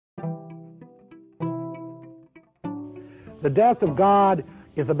The death of God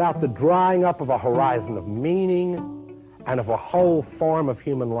is about the drying up of a horizon of meaning and of a whole form of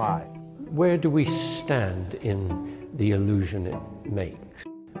human life. Where do we stand in the illusion it makes?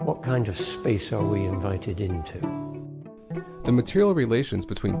 What kind of space are we invited into? The material relations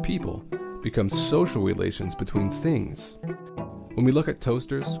between people become social relations between things. When we look at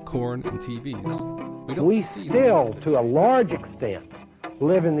toasters, corn, and TVs, we still, to a large extent,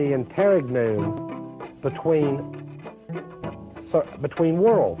 live in the interregnum between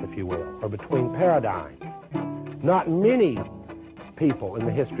worlds, if you will, or between paradigms. Not many people in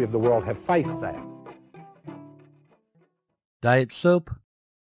the history of the world have faced that. Diet Soap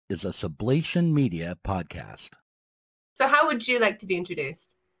is a Sublation Media podcast. So how would you like to be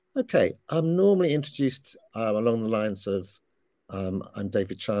introduced? Okay, I'm normally introduced along the lines of I'm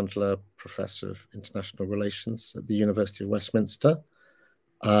David Chandler, Professor of International Relations at the University of Westminster.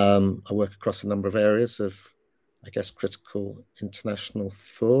 I work across a number of areas of, I guess, critical international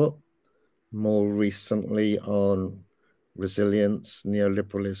thought, more recently on resilience,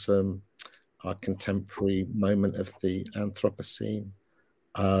 neoliberalism, our contemporary moment of the Anthropocene,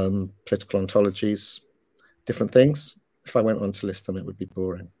 political ontologies, different things. If I went on to list them, it would be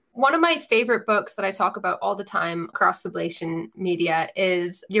boring. One of my favorite books that I talk about all the time across Sublation Media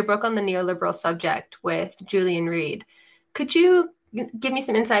is your book on the neoliberal subject with Julian Reed. Could you give me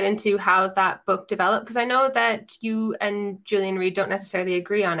some insight into how that book developed? Because I know that you and Julian Reed don't necessarily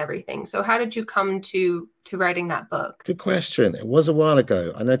agree on everything. So how did you come to writing that book? Good question. It was a while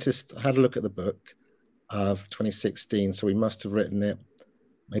ago. I had a look at the book of 2016. So we must have written it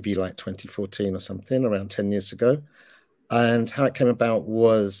maybe like 2014 or something, around 10 years ago. And how it came about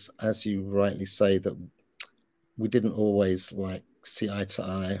was, as you rightly say, that we didn't always see eye to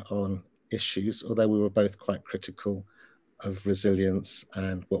eye on issues, although we were both quite critical of resilience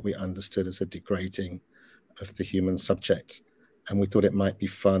and what we understood as a degrading of the human subject. And we thought it might be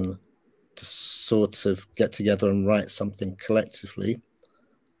fun to sort of get together and write something collectively.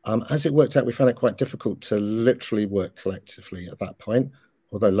 As it worked out, we found it quite difficult to literally work collectively at that point,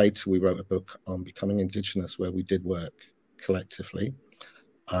 although later we wrote a book on becoming Indigenous where we did work collectively,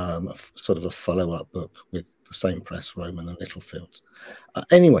 sort of a follow-up book with the same press, Roman and Littlefield.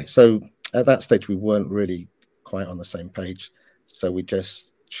 Anyway, so at that stage, we weren't really quite on the same page. So we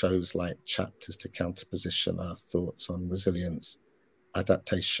just chose chapters to counterposition our thoughts on resilience,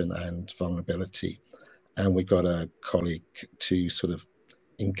 adaptation, and vulnerability. And we got a colleague to sort of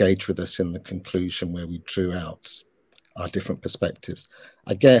engage with us in the conclusion where we drew out our different perspectives.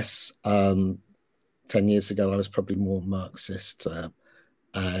 I guess 10 years ago, I was probably more Marxist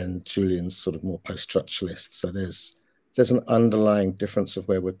and Julian's sort of more post-structuralist. So there's an underlying difference of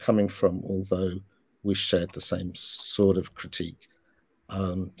where we're coming from, although we shared the same sort of critique.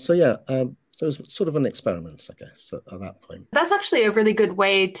 So it was sort of an experiment, I guess, at that point. That's actually a really good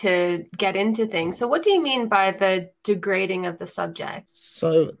way to get into things. So what do you mean by the degrading of the subject?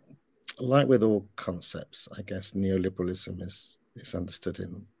 So like with all concepts, I guess neoliberalism is understood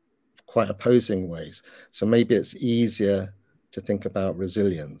in quite opposing ways. So maybe it's easier to think about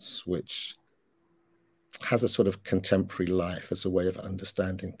resilience, which has a sort of contemporary life as a way of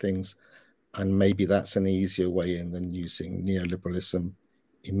understanding things. And maybe that's an easier way in than using neoliberalism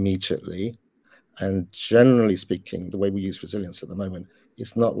immediately. And generally speaking, the way we use resilience at the moment,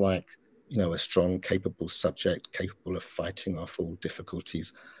 it's not like, a strong, capable subject capable of fighting off all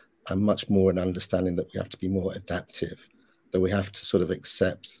difficulties, and much more an understanding that we have to be more adaptive, that we have to sort of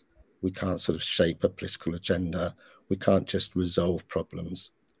accept we can't sort of shape a political agenda. We can't just resolve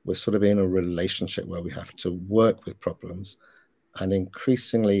problems. We're sort of in a relationship where we have to work with problems. And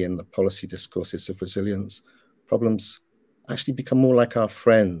increasingly in the policy discourses of resilience, problems actually become more like our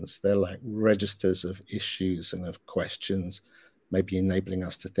friends. They're like registers of issues and of questions, maybe enabling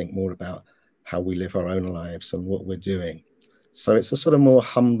us to think more about how we live our own lives and what we're doing. So it's a sort of more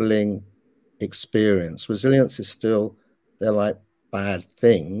humbling experience. Resilience is still, they're like bad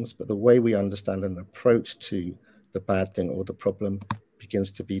things, but the way we understand and approach to the bad thing or the problem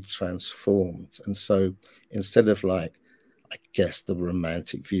begins to be transformed. And so instead of I guess the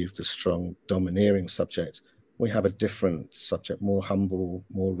romantic view of the strong domineering subject, we have a different subject, more humble,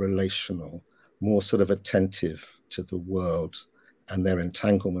 more relational, more sort of attentive to the world and their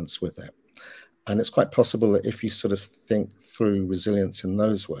entanglements with it. And it's quite possible that if you sort of think through resilience in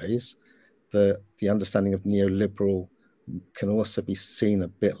those ways, the understanding of neoliberal can also be seen a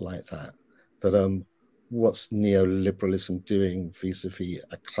bit like that, that what's neoliberalism doing vis-a-vis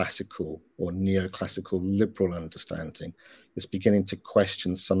a classical or neoclassical liberal understanding is beginning to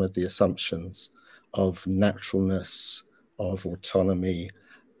question some of the assumptions of naturalness, of autonomy,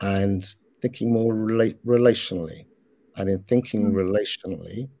 and thinking more relationally. And in thinking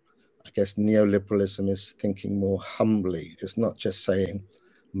relationally, I guess neoliberalism is thinking more humbly. It's not just saying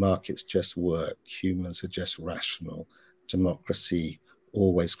markets just work, humans are just rational, democracy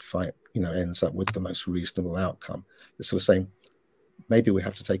always ends up with the most reasonable outcome. It's sort of saying maybe we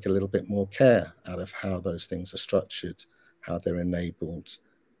have to take a little bit more care out of how those things are structured, how they're enabled,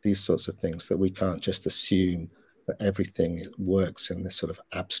 these sorts of things, that we can't just assume that everything works in this sort of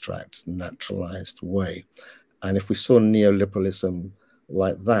abstract, naturalized way. And if we saw neoliberalism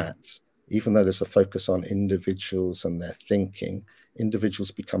like that, even though there's a focus on individuals and their thinking,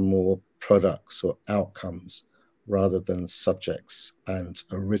 individuals become more products or outcomes rather than subjects and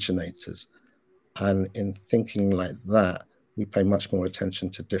originators. And in thinking like that, we pay much more attention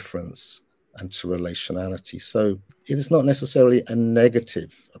to difference and to relationality. So it is not necessarily a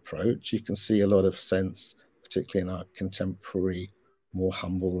negative approach. You can see a lot of sense, particularly in our contemporary, more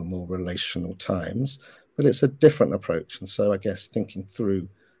humble and more relational times, but it's a different approach. And so I guess thinking through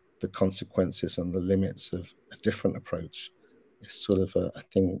the consequences and the limits of a different approach is sort of a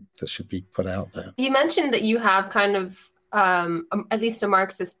thing that should be put out there. You mentioned that you have kind of at least a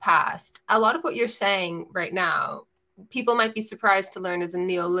Marxist past. A lot of what you're saying right now, people might be surprised to learn is a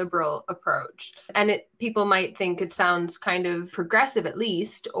neoliberal approach. And people might think it sounds kind of progressive, at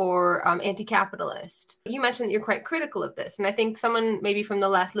least, or anti-capitalist. You mentioned that you're quite critical of this. And I think someone maybe from the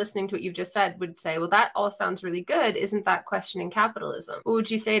left listening to what you've just said would say, well, that all sounds really good. Isn't that questioning capitalism? What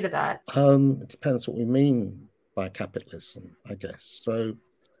would you say to that? It depends what we mean by capitalism, I guess. So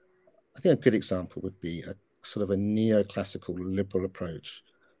I think a good example would be a sort of a neoclassical liberal approach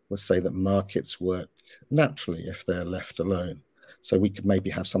would say that markets work naturally if they're left alone. So we could maybe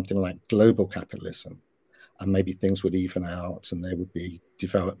have something like global capitalism, and maybe things would even out and there would be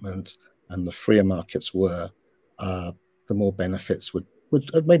development, and the freer markets were, the more benefits would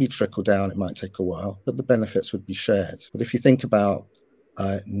maybe trickle down. It might take a while, but the benefits would be shared. But if you think about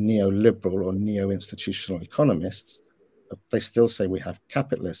neoliberal or neo-institutional economists, they still say we have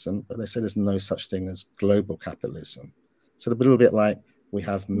capitalism, but they say there's no such thing as global capitalism. So a little bit like we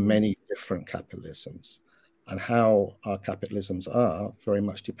have many different capitalisms, and how our capitalisms are very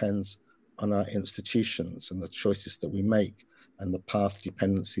much depends on our institutions and the choices that we make and the path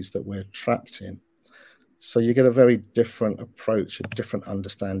dependencies that we're trapped in. So you get a very different approach, a different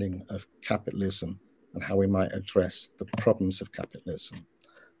understanding of capitalism and how we might address the problems of capitalism.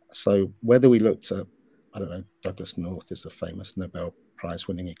 So whether we look to, I don't know, Douglas North is a famous Nobel Prize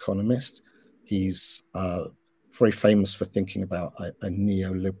winning economist. He's very famous for thinking about a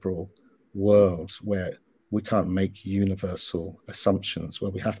neoliberal world where we can't make universal assumptions,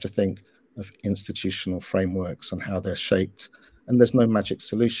 where we have to think of institutional frameworks and how they're shaped, and there's no magic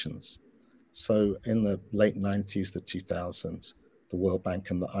solutions. So in the late 90s, the 2000s, the World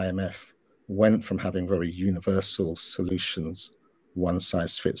Bank and the IMF went from having very universal solutions, one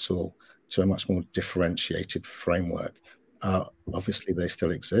size fits all, to a much more differentiated framework. Obviously, they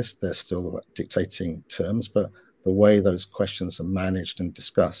still exist. They're still dictating terms, but the way those questions are managed and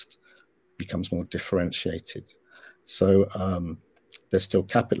discussed becomes more differentiated. So there's still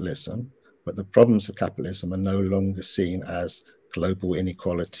capitalism, but the problems of capitalism are no longer seen as global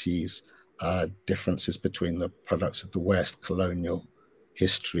inequalities, differences between the products of the West, colonial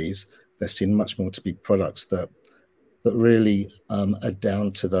histories. They're seen much more to be products that really are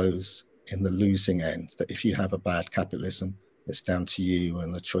down to those in the losing end, that if you have a bad capitalism, it's down to you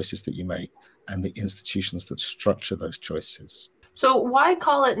and the choices that you make and the institutions that structure those choices. So why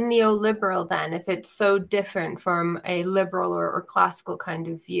call it neoliberal then, if it's so different from a liberal or classical kind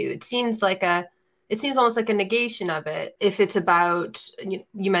of view? It seems almost like a negation of it. If it's about,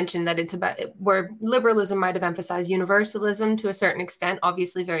 you mentioned that it's about where liberalism might have emphasized universalism to a certain extent,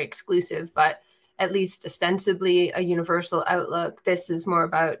 obviously very exclusive, but at least ostensibly a universal outlook. This is more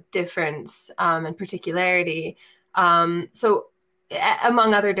about difference and particularity. So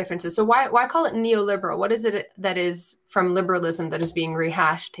among other differences. So why call it neoliberal? What is it that is from liberalism that is being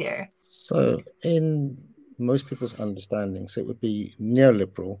rehashed here? So in most people's understandings, it would be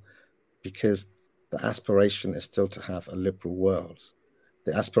neoliberal because the aspiration is still to have a liberal world.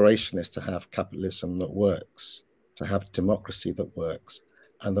 The aspiration is to have capitalism that works, to have democracy that works.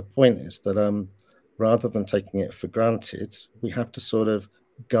 And the point is that rather than taking it for granted, we have to sort of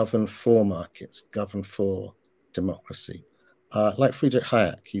govern for markets, govern for democracy. Like Friedrich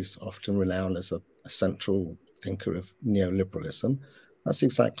Hayek, he's often renowned as a central thinker of neoliberalism. That's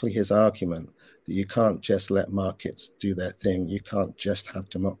exactly his argument, that you can't just let markets do their thing. You can't just have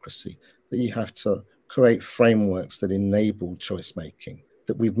democracy, that you have to create frameworks that enable choice making,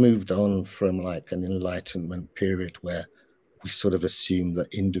 that we've moved on from like an Enlightenment period where we sort of assume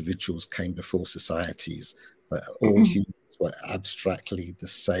that individuals came before societies, that all humans were abstractly the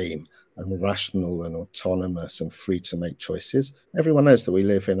same and rational and autonomous and free to make choices. Everyone knows that we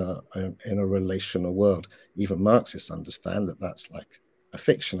live in a relational world. Even Marxists understand that that's like a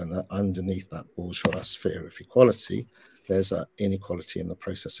fiction, and that underneath that bourgeois sphere of equality, there's an inequality in the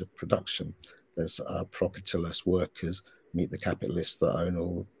process of production. There's propertyless workers meet the capitalists that own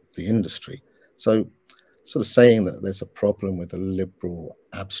all the industry. So sort of saying that there's a problem with a liberal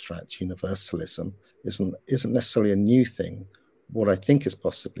abstract universalism isn't necessarily a new thing. What I think is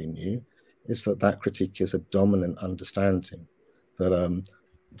possibly new is that critique is a dominant understanding that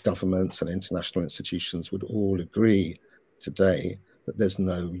governments and international institutions would all agree today that there's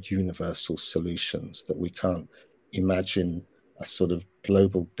no universal solutions, that we can't imagine a sort of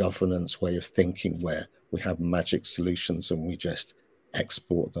global governance way of thinking where we have magic solutions and we just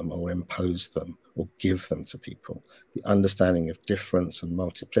export them or impose them or give them to people. The understanding of difference and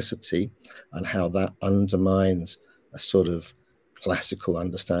multiplicity and how that undermines a sort of classical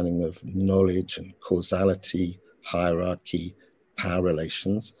understanding of knowledge and causality, hierarchy, power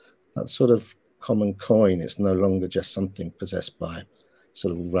relations, that sort of common coin is no longer just something possessed by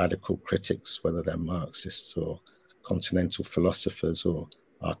sort of radical critics, whether they're Marxists or continental philosophers or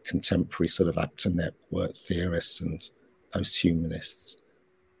our contemporary sort of up-to-network theorists and post-humanists.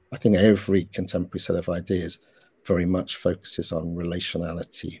 I think every contemporary set of ideas very much focuses on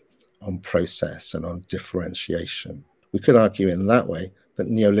relationality, on process, and on differentiation. We could argue in that way that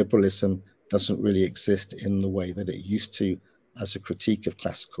neoliberalism doesn't really exist in the way that it used to as a critique of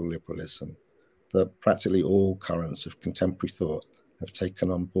classical liberalism, that practically all currents of contemporary thought have taken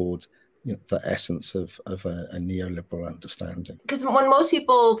on board the essence of a neoliberal understanding. Because when most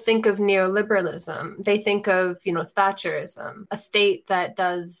people think of neoliberalism, they think of, Thatcherism, a state that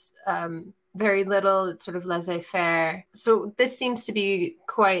does very little, it's sort of laissez-faire. So this seems to be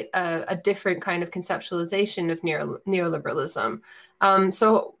quite a different kind of conceptualization of neoliberalism.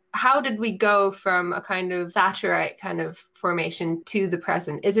 So how did we go from a kind of Thatcherite kind of formation to the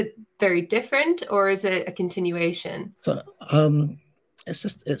present? Is it very different, or is it a continuation? So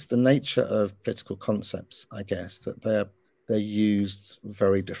it's the nature of political concepts, I guess, that they're used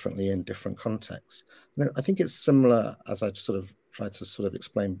very differently in different contexts. And I think it's similar, as I sort of tried to sort of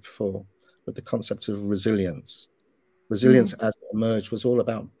explain before, with the concept of resilience. Resilience as it emerged was all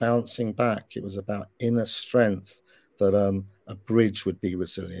about bouncing back. It was about inner strength, that a bridge would be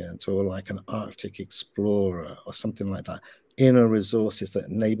resilient, or like an Arctic explorer or something like that. Inner resources that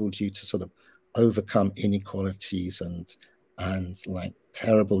enabled you to sort of overcome inequalities and like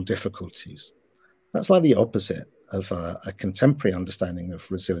terrible difficulties. That's like the opposite of a contemporary understanding of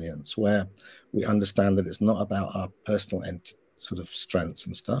resilience, where we understand that it's not about our personal sort of strengths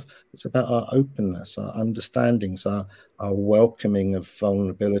and stuff. It's about our openness, our understandings, our welcoming of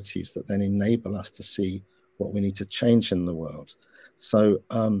vulnerabilities that then enable us to see what we need to change in the world. So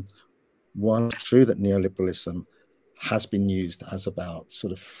one, it's true that neoliberalism has been used as about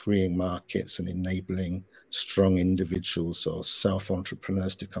sort of freeing markets and enabling strong individuals or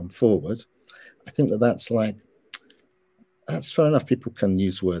self-entrepreneurs to come forward. I think that's fair enough. People can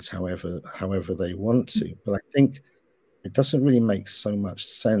use words however they want to, but I think it doesn't really make so much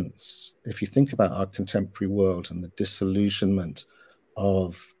sense if you think about our contemporary world and the disillusionment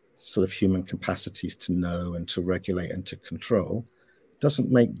of sort of human capacities to know and to regulate and to control. It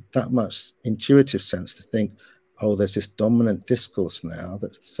doesn't make that much intuitive sense to think, oh, there's this dominant discourse now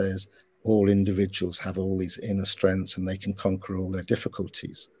that says all individuals have all these inner strengths and they can conquer all their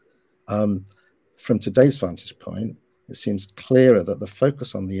difficulties. From today's vantage point, it seems clearer that the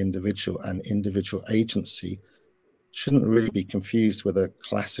focus on the individual and individual agency shouldn't really be confused with a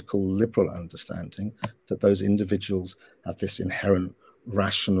classical liberal understanding that those individuals have this inherent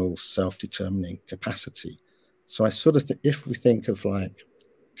rational self-determining capacity. So I sort of if we think of like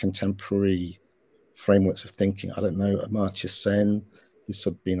contemporary frameworks of thinking, I don't know, Amartya Sen, he's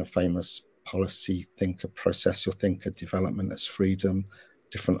sort of been a famous policy thinker, processual thinker, development as freedom,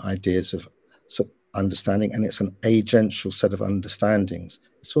 different ideas of sort of understanding, and it's an agential set of understandings.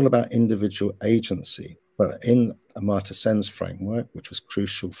 It's all about individual agency. But in Amartya Sen's framework, which was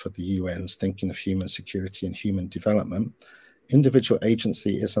crucial for the UN's thinking of human security and human development, individual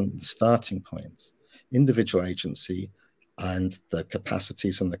agency isn't the starting point. Individual agency and the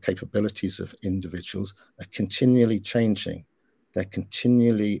capacities and the capabilities of individuals are continually changing. They're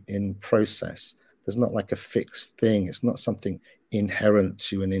continually in process. There's not like a fixed thing. It's not something inherent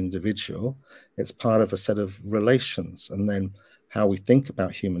to an individual. It's part of a set of relations. And then how we think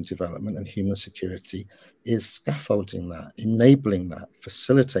about human development and human security is scaffolding that, enabling that,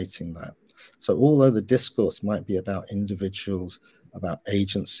 facilitating that. So although the discourse might be about individuals, about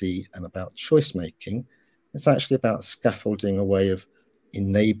agency and about choice making, It's actually about scaffolding a way of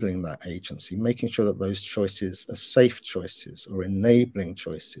enabling that agency, making sure that those choices are safe choices or enabling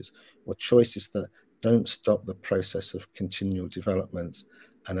choices, or choices that don't stop the process of continual development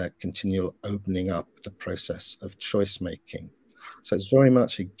and a continual opening up the process of choice making. So it's very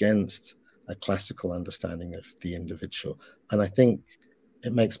much against a classical understanding of the individual. And I think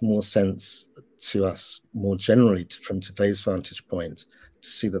it makes more sense to us more generally from today's vantage point to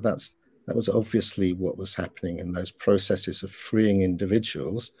see that that was obviously what was happening in those processes of freeing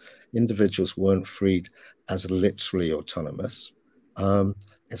individuals. Individuals weren't freed as literally autonomous.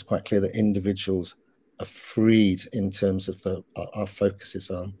 It's quite clear that individuals are freed in terms of our focus is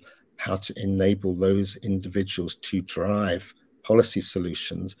on how to enable those individuals to drive policy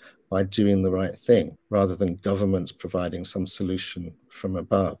solutions by doing the right thing, rather than governments providing some solution from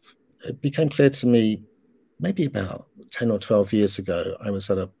above. It became clear to me maybe about 10 or 12 years ago. I was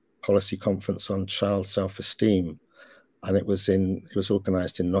at a policy conference on child self-esteem, and it was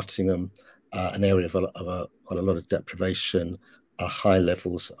organized in Nottingham, an area of quite a lot of deprivation, high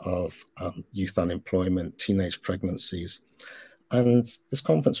levels of youth unemployment, teenage pregnancies. And this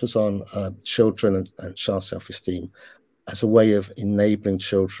conference was on children and child self-esteem as a way of enabling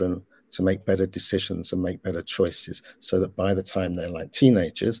children to make better decisions and make better choices, so that by the time they're like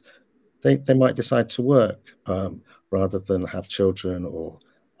teenagers, they might decide to work rather than have children, or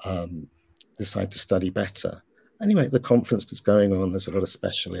decide to study better. Anyway, the conference is going on. There's a lot of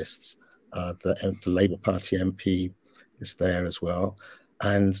specialists. The Labour Party MP is there as well.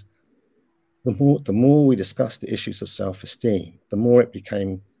 And the more we discussed the issues of self-esteem, the more it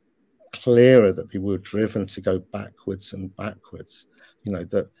became clearer that they were driven to go backwards and backwards.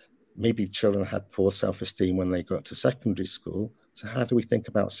 That maybe children had poor self-esteem when they got to secondary school. So how do we think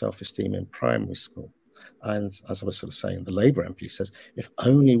about self-esteem in primary school? And as I was sort of saying, the Labour MP says, if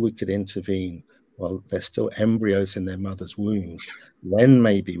only we could intervene while they're still embryos in their mother's wombs, then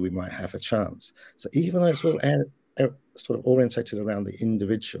maybe we might have a chance. So even though it's all sort of orientated around the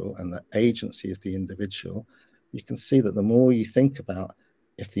individual and the agency of the individual, you can see that the more you think about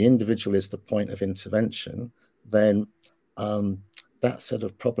if the individual is the point of intervention, then that set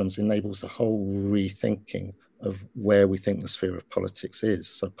of problems enables a whole rethinking of where we think the sphere of politics is.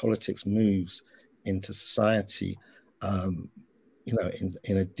 So politics moves into society,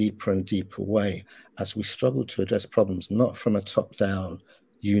 in a deeper and deeper way as we struggle to address problems, not from a top-down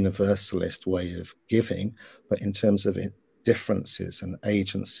universalist way of giving, but in terms of differences and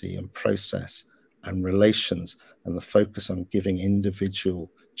agency and process and relations, and the focus on giving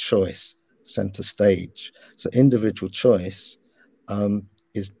individual choice center stage. So individual choice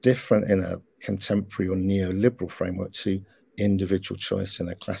is different in a contemporary or neoliberal framework to individual choice in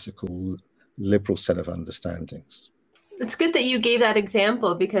a classical liberal set of understandings. It's good that you gave that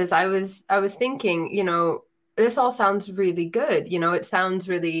example, because I was thinking, this all sounds really good. It sounds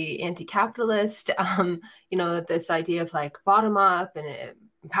really anti-capitalist. This idea of like bottom up and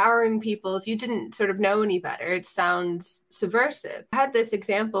empowering people. If you didn't sort of know any better, it sounds subversive. I had this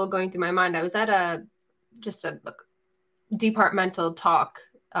example going through my mind. I was at a departmental talk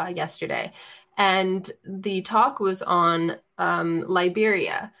yesterday, and the talk was on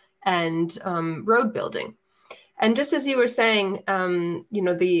Liberia and road building. And just as you were saying,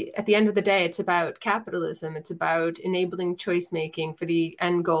 at the end of the day, it's about capitalism. It's about enabling choice making for the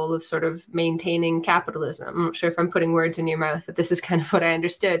end goal of sort of maintaining capitalism. I'm not sure if I'm putting words in your mouth, but this is kind of what I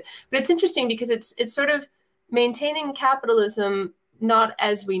understood. But it's interesting because it's sort of maintaining capitalism not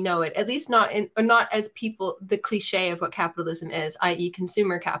as we know it, at least not as people, the cliche of what capitalism is, i.e.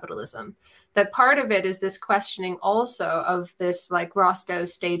 consumer capitalism. That part of it is this questioning also of this like Rostow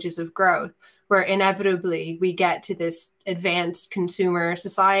stages of growth, where inevitably we get to this advanced consumer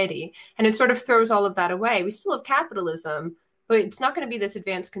society. And it sort of throws all of that away. We still have capitalism, but it's not going to be this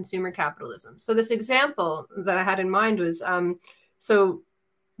advanced consumer capitalism. So this example that I had in mind was, so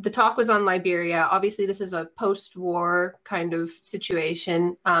the talk was on Liberia. Obviously, this is a post-war kind of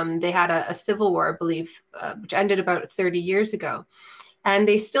situation. They had a civil war, I believe, which ended about 30 years ago. And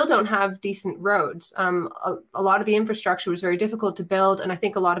they still don't have decent roads. A lot of the infrastructure was very difficult to build, and I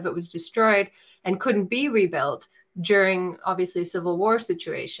think a lot of it was destroyed and couldn't be rebuilt during, obviously, a civil war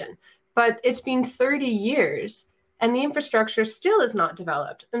situation. But it's been 30 years, and the infrastructure still is not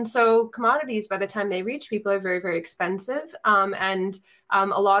developed. And so commodities, by the time they reach people, are very, very expensive. And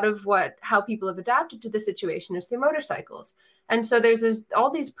a lot of how people have adapted to the situation is through motorcycles. And so there's all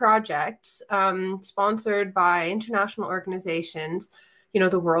these projects sponsored by international organizations.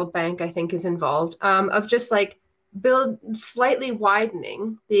 The World Bank, I think, is involved, of just like slightly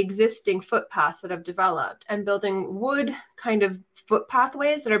widening the existing footpaths that have developed and building wood kind of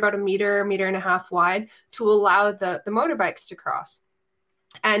footpathways that are about a meter, meter and a half wide to allow the motorbikes to cross.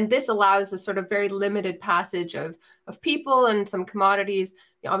 And this allows a sort of very limited passage of people and some commodities.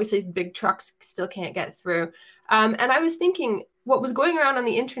 Obviously, big trucks still can't get through. And I was thinking, what was going around on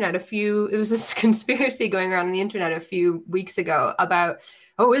the internet it was this conspiracy going around on the internet a few weeks ago about,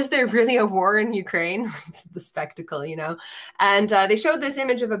 oh, is there really a war in Ukraine? The spectacle, And they showed this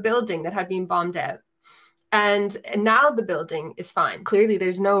image of a building that had been bombed out. And now the building is fine. Clearly,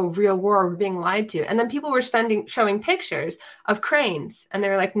 there's no real war. We're being lied to. And then people were showing pictures of cranes. And they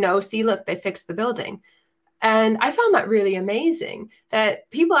were like, no, see, look, they fixed the building. And I found that really amazing, that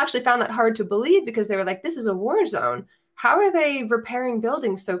people actually found that hard to believe, because they were like, this is a war zone. How are they repairing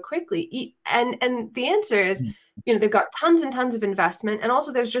buildings so quickly? And the answer is, they've got tons and tons of investment. And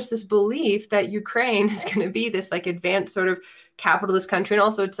also there's just this belief that Ukraine is going to be this like advanced sort of capitalist country. And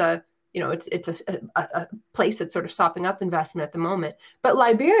also it's a place that's sort of sopping up investment at the moment. But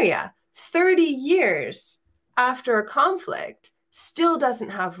Liberia, 30 years after a conflict, still doesn't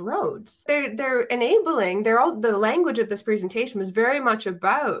have roads. They're enabling. The language of this presentation was very much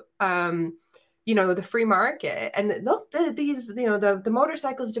about the free market, and look, the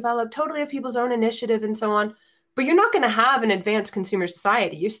motorcycles developed totally of people's own initiative and so on. But you're not going to have an advanced consumer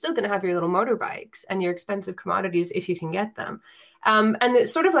society. You're still going to have your little motorbikes and your expensive commodities if you can get them. And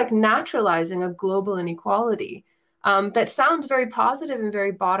it's sort of like naturalizing a global inequality that sounds very positive and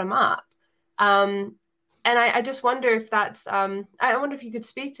very bottom up. And I just wonder if that's, I wonder if you could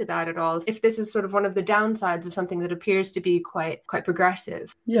speak to that at all, if this is sort of one of the downsides of something that appears to be quite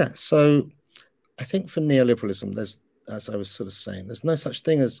progressive. Yeah, so I think for neoliberalism, there's, as I was sort of saying, there's no such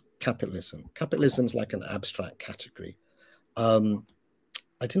thing as capitalism. Capitalism's like an abstract category. I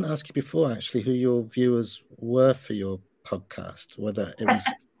didn't ask you before, actually, who your viewers were for your podcast, whether it was,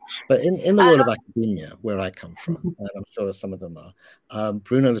 but in the world of academia, where I come from, and I'm sure some of them are,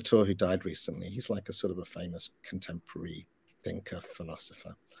 Bruno Latour, who died recently, he's like a sort of a famous contemporary thinker,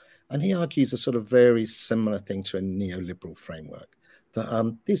 philosopher, and he argues a sort of very similar thing to a neoliberal framework,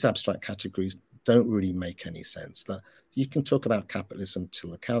 that these abstract categories don't really make any sense, that you can talk about capitalism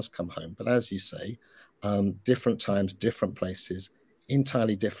till the cows come home, but as you say, different times, different places,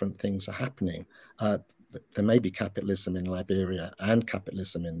 entirely different things are happening. There may be capitalism in Liberia and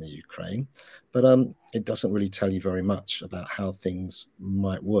capitalism in the Ukraine, but it doesn't really tell you very much about how things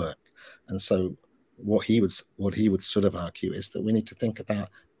might work. And so what he would sort of argue is that we need to think about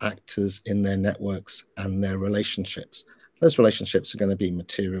actors in their networks and their relationships. Those relationships are going to be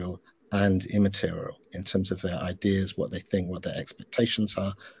material and immaterial in terms of their ideas, what they think, what their expectations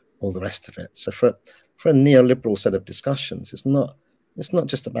are, all the rest of it. So for a neoliberal set of discussions, it's not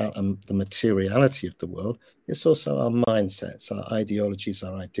just about the materiality of the world. It's also our mindsets, our ideologies,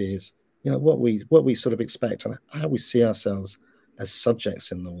 our ideas. What we sort of expect and how we see ourselves as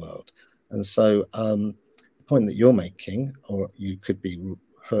subjects in the world. And so the point that you're making, or you could be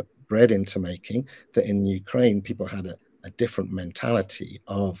bred into making, that in Ukraine people had a different mentality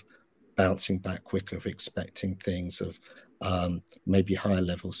of bouncing back quicker, of expecting things, of maybe higher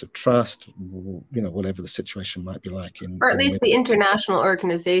levels of trust, whatever the situation might be like. Or at least the international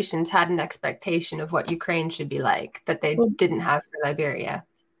organizations had an expectation of what Ukraine should be like that they didn't have for Liberia.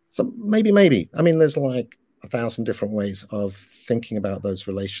 So maybe. I mean, there's like 1,000 different ways of thinking about those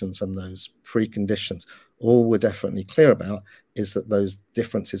relations and those preconditions. All we're definitely clear about is that those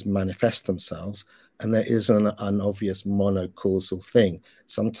differences manifest themselves, and there is an obvious monocausal thing.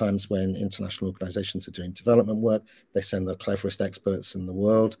 Sometimes when international organizations are doing development work, they send the cleverest experts in the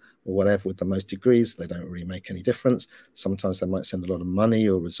world or whatever with the most degrees. They don't really make any difference. Sometimes they might send a lot of money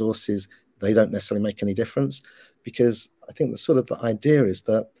or resources. They don't necessarily make any difference, because I think the idea is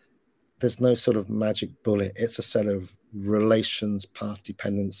that there's no sort of magic bullet. It's a set of relations, path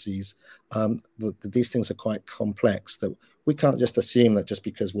dependencies. These things are quite complex, that we can't just assume that just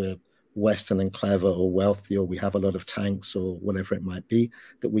because we're Western and clever or wealthy, or we have a lot of tanks or whatever it might be,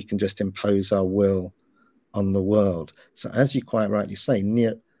 that we can just impose our will on the world. So as you quite rightly say,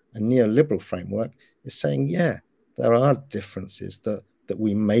 a neoliberal framework is saying, yeah, there are differences, that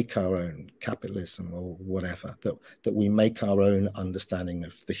we make our own capitalism or whatever, that we make our own understanding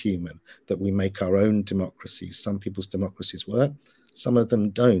of the human, that we make our own democracies. Some people's democracies work, some of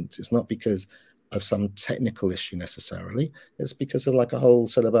them don't. It's not because of some technical issue necessarily. It's because of like a whole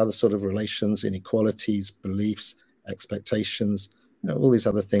set of other sort of relations, inequalities, beliefs, expectations, all these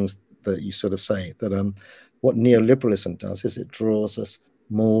other things that you sort of say. That what neoliberalism does is it draws us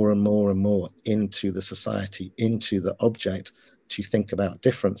more and more and more into the society, into the object, to think about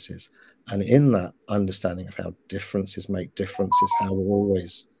differences. And in that understanding of how differences make differences, how we're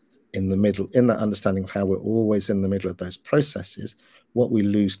always in the middle, in that understanding of how we're always in the middle of those processes, what we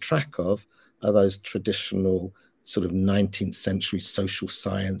lose track of are those traditional sort of 19th century social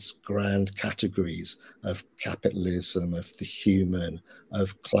science grand categories of capitalism, of the human,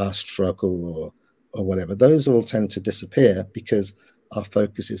 of class struggle, or whatever. Those all tend to disappear because our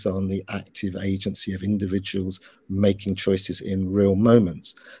focus is on the active agency of individuals making choices in real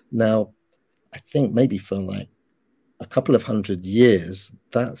moments. Now, I think maybe for like a couple of 100 years,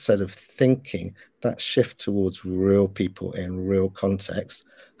 that set of thinking, that shift towards real people in real context,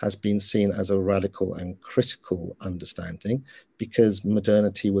 has been seen as a radical and critical understanding because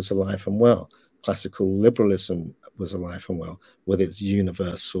modernity was alive and well. Classical liberalism was alive and well with its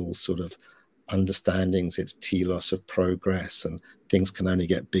universal sort of understandings, its telos of progress, and things can only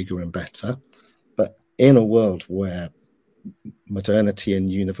get bigger and better. But in a world where modernity and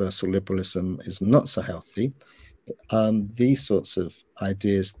universal liberalism is not so healthy, these sorts of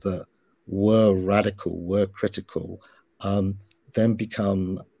ideas that were radical, were critical, then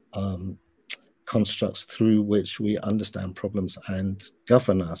become constructs through which we understand problems and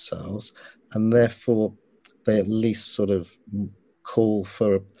govern ourselves. And therefore, they at least sort of call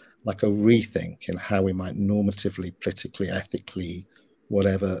for like a rethink in how we might normatively, politically, ethically,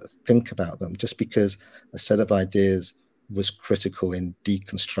 whatever, think about them. Just because a set of ideas was critical in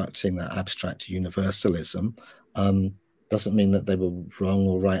deconstructing that abstract universalism doesn't mean that they were wrong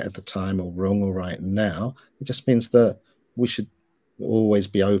or right at the time or wrong or right now. It just means that we should always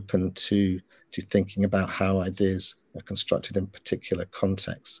be open to thinking about how ideas are constructed in particular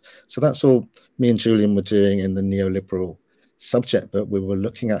contexts. So that's all me and Julian were doing in the Neoliberal Subject, but we were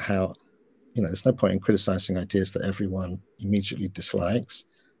looking at how, there's no point in criticizing ideas that everyone immediately dislikes.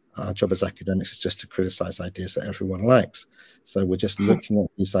 Our job as academics is just to criticize ideas that everyone likes. So we're just looking at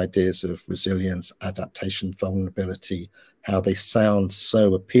these ideas of resilience, adaptation, vulnerability, how they sound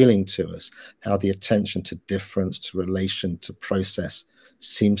so appealing to us, how the attention to difference, to relation, to process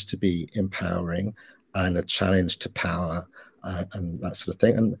seems to be empowering and a challenge to power and that sort of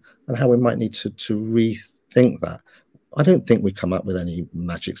thing, and how we might need to rethink that. I don't think we come up with any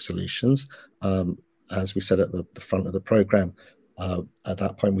magic solutions. As we said at the front of the program, at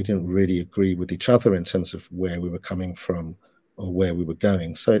that point, we didn't really agree with each other in terms of where we were coming from or where we were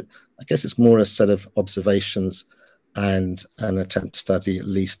going. So I guess it's more a set of observations and an attempt to study at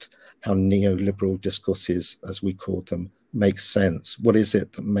least how neoliberal discourses, as we call them, make sense. What is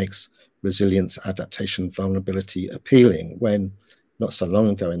it that makes resilience, adaptation, vulnerability appealing when not so long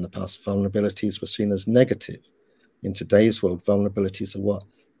ago in the past, vulnerabilities were seen as negative? In today's world, vulnerabilities are what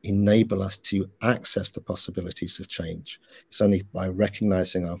enable us to access the possibilities of change. It's only by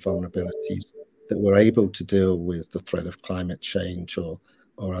recognizing our vulnerabilities that we're able to deal with the threat of climate change or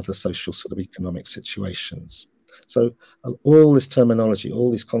other social sort of economic situations. So all this terminology,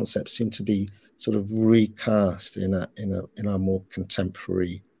 all these concepts seem to be sort of recast in our more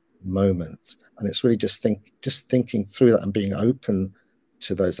contemporary moment. And it's really just thinking through that and being open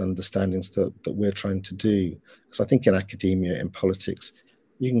to those understandings that we're trying to do. Because I think in academia, in politics,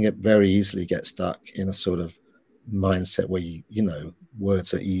 you can very easily get stuck in a sort of mindset where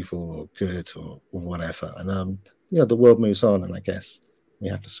words are evil or good or whatever. And the world moves on, and I guess we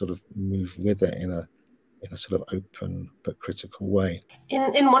have to sort of move with it in a sort of open but critical way.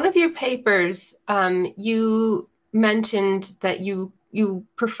 In one of your papers, you mentioned that you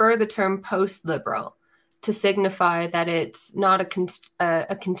prefer the term post-liberal to signify that it's not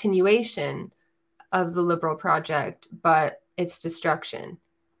a continuation of the liberal project, but its destruction,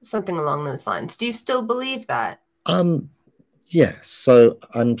 something along those lines. Do you still believe that? Yeah. So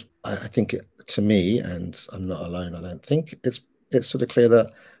I think to me, and I'm not alone, I don't think it's sort of clear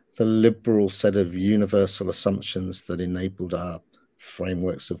that the liberal set of universal assumptions that enabled our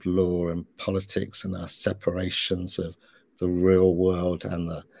frameworks of law and politics and our separations of the real world and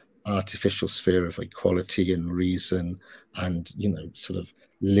the artificial sphere of equality and reason and sort of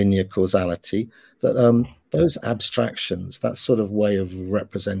linear causality, that those abstractions, that sort of way of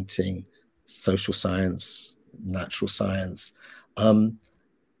representing social science, natural science,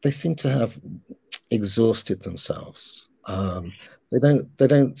 they seem to have exhausted themselves. They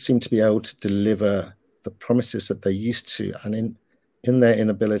don't seem to be able to deliver the promises that they used to, and in their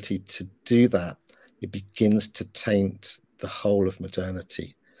inability to do that, it begins to taint the whole of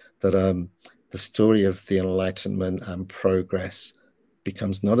modernity. That the story of the Enlightenment and progress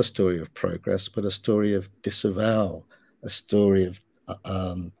becomes not a story of progress, but a story of disavowal, a story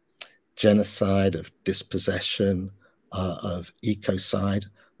of genocide, of dispossession, of ecocide,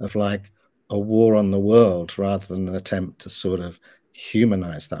 of like a war on the world rather than an attempt to sort of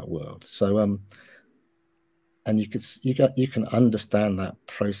humanize that world. So And you can understand that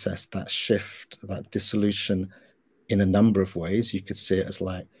process, that shift, that dissolution in a number of ways. You could see it as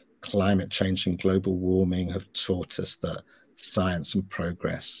like climate change and global warming have taught us that science and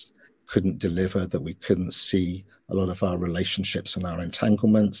progress couldn't deliver, that we couldn't see a lot of our relationships and our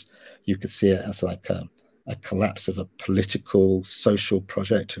entanglements. You could see it as like a collapse of a political, social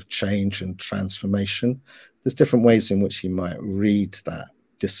project of change and transformation. There's different ways in which you might read that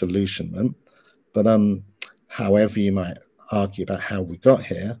disillusionment, but however you might argue about how we got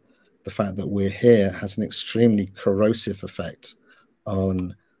here, the fact that we're here has an extremely corrosive effect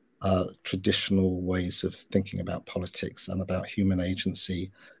on traditional ways of thinking about politics and about human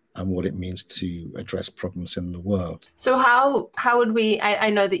agency and what it means to address problems in the world. So how would we, I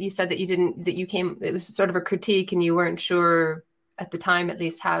know that you said that it was sort of a critique and you weren't sure at the time, at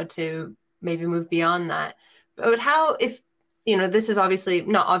least, how to maybe move beyond that. But how, if, this is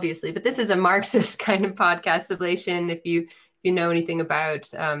not obviously, but this is a Marxist kind of podcast, Sublation. If you know anything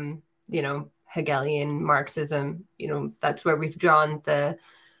about, Hegelian Marxism, that's where we've drawn the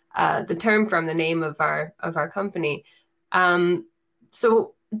term from, the name of our company.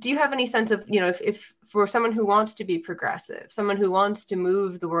 So do you have any sense of, if for someone who wants to be progressive, someone who wants to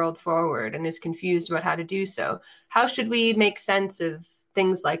move the world forward and is confused about how to do so, how should we make sense of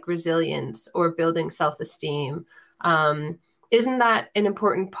things like resilience or building self-esteem? Isn't that an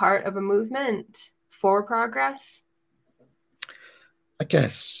important part of a movement for progress? I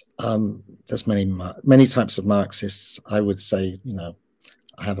guess there's many types of Marxists. I would say,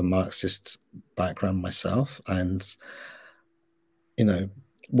 I have a Marxist background myself, and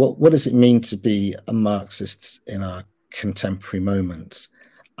what does it mean to be a Marxist in our contemporary moment?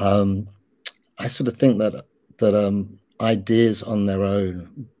 I sort of think that ideas on their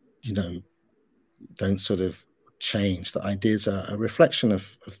own, don't sort of change. That ideas are a reflection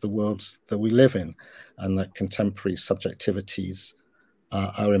of the worlds that we live in, and that contemporary subjectivities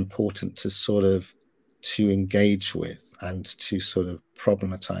are important to engage with and to sort of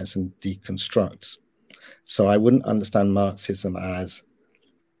problematize and deconstruct. So I wouldn't understand Marxism as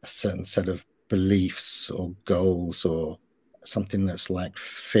a certain set of beliefs or goals or something that's like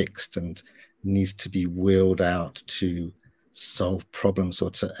fixed and needs to be wheeled out to solve problems or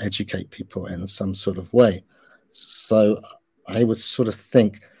to educate people in some sort of way. So I would sort of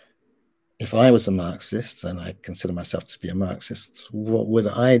think, if I was a Marxist, and I consider myself to be a Marxist, what would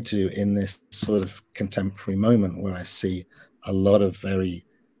I do in this sort of contemporary moment where I see a lot of very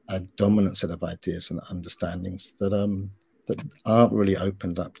dominant set of ideas and understandings that aren't really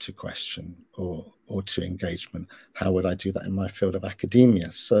opened up to question or to engagement? How would I do that in my field of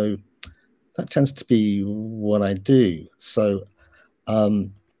academia? So that tends to be what I do. So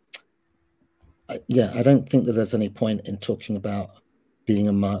I don't think that there's any point in talking about being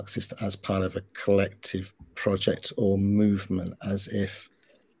a Marxist as part of a collective project or movement, as if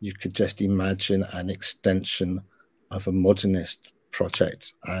you could just imagine an extension of a modernist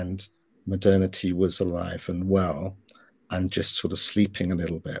project and modernity was alive and well and just sort of sleeping a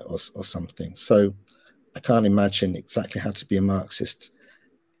little bit or something. So I can't imagine exactly how to be a Marxist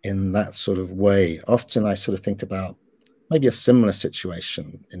in that sort of way. Often I sort of think about maybe a similar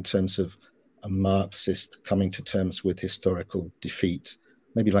situation in terms of a Marxist coming to terms with historical defeat,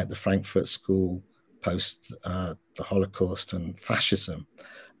 maybe like the Frankfurt School post the Holocaust and fascism,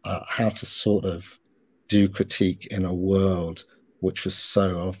 how to sort of do critique in a world which was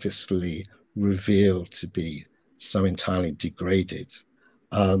so obviously revealed to be so entirely degraded.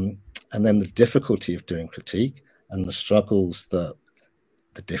 And then the difficulty of doing critique and the struggles that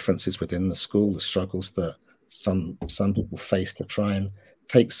the differences within the school, the struggles that some people face to try and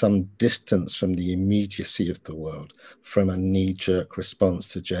take some distance from the immediacy of the world, from a knee-jerk response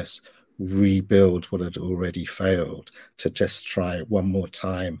to just rebuild what had already failed, to just try one more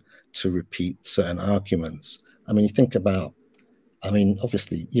time to repeat certain arguments. I mean, you think about,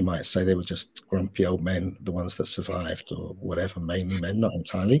 obviously you might say they were just grumpy old men, the ones that survived, or whatever, mainly men, not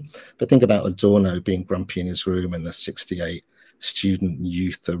entirely. But think about Adorno being grumpy in his room and the 68 student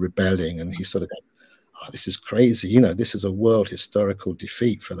youth are rebelling, and he's sort of going, oh, this is crazy. This is a world historical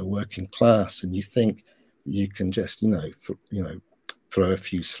defeat for the working class. And you think you can just, throw a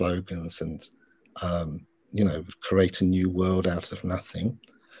few slogans and, create a new world out of nothing.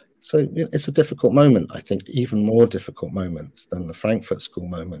 So it's a difficult moment, I think, even more difficult moment than the Frankfurt School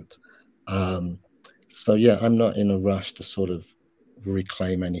moment. I'm not in a rush to sort of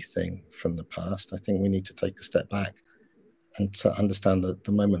reclaim anything from the past. I think we need to take a step back and to understand that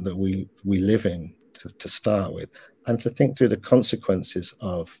the moment that we live in to start with, and to think through the consequences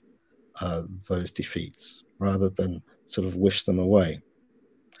of those defeats rather than sort of wish them away.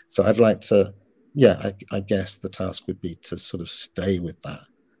 So I'd like to yeah, I guess the task would be to sort of stay with that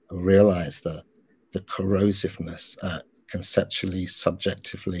and realize the corrosiveness conceptually,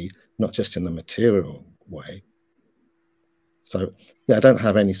 subjectively, not just in a material way. So, yeah, I don't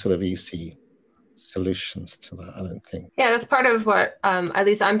have any sort of easy solutions to that, I don't think. Yeah, that's part of what at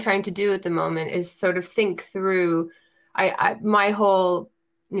least I'm trying to do at the moment is sort of think through. My whole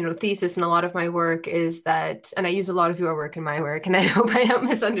thesis and a lot of my work is that, and I use a lot of your work in my work, and I hope I don't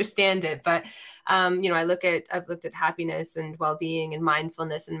misunderstand it, but I've looked at happiness and well-being and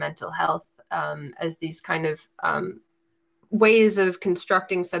mindfulness and mental health as these kind of ways of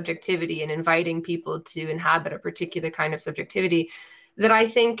constructing subjectivity and inviting people to inhabit a particular kind of subjectivity that I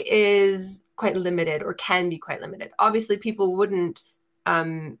think is quite limited or can be quite limited. Obviously, people wouldn't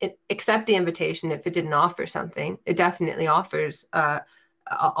accept the invitation if it didn't offer something. It definitely offers a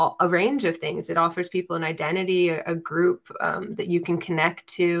range of things. It offers people an identity, a group that you can connect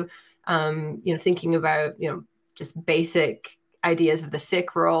to, thinking about, just basic ideas of the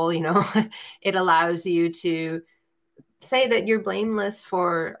sick role. It allows you to say that you're blameless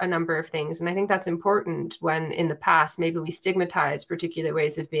for a number of things. And I think that's important when in the past, maybe we stigmatize particular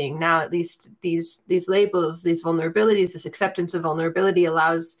ways of being. Now, at least these labels, these vulnerabilities, this acceptance of vulnerability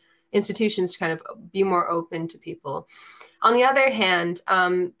allows institutions to kind of be more open to people. On the other hand,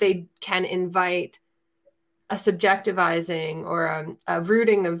 they can invite a subjectivizing or a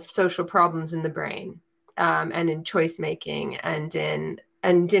rooting of social problems in the brain and in choice making and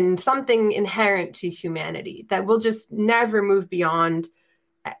in something inherent to humanity that will just never move beyond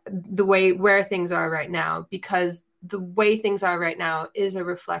the way where things are right now, because the way things are right now is a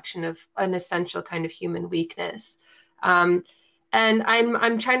reflection of an essential kind of human weakness. And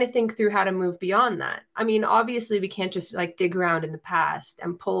I'm trying to think through how to move beyond that. I mean, obviously we can't just like dig around in the past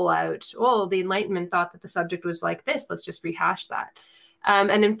and pull out, oh, the Enlightenment thought that the subject was like this, let's just rehash that.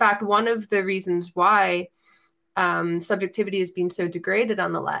 And in fact, one of the reasons why subjectivity has been so degraded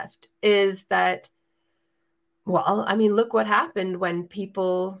on the left is that, well, I mean, look what happened when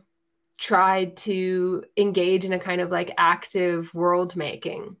people tried to engage in a kind of like active world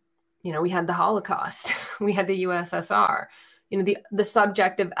making. We had the Holocaust, we had the USSR, the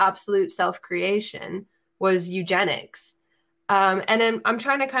subject of absolute self-creation was eugenics. And then I'm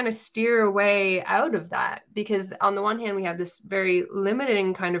trying to kind of steer away out of that, because on the one hand, we have this very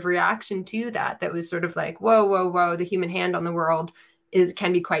limiting kind of reaction to that was sort of like, whoa, whoa, whoa, the human hand on the world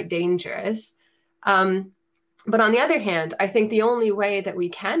can be quite dangerous. But on the other hand, I think the only way that we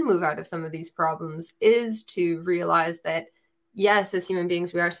can move out of some of these problems is to realize that, yes, as human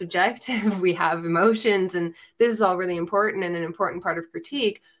beings, we are subjective, we have emotions, and this is all really important and an important part of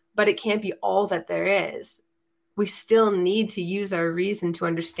critique, but it can't be all that there is. We still need to use our reason to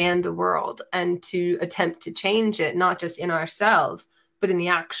understand the world and to attempt to change it, not just in ourselves, but in the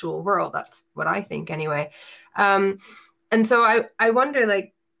actual world. That's what I think anyway. And so I wonder,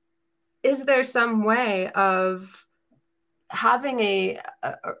 like, is there some way of having a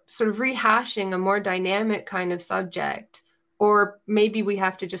sort of rehashing a more dynamic kind of subject, or maybe we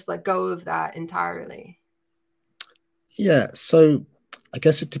have to just let go of that entirely? Yeah, so I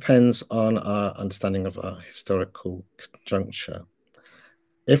guess it depends on our understanding of our historical conjuncture.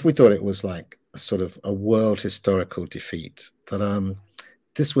 If we thought it was like a sort of a world historical defeat, that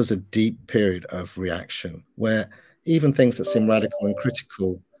this was a deep period of reaction where even things that seem radical and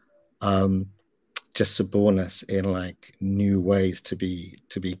critical just suborn us in like new ways to be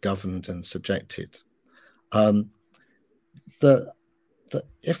governed and subjected. That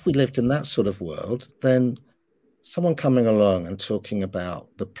if we lived in that sort of world, then someone coming along and talking about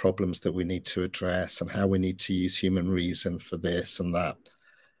the problems that we need to address and how we need to use human reason for this and that,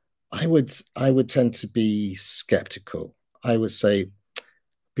 I would tend to be skeptical. I would say,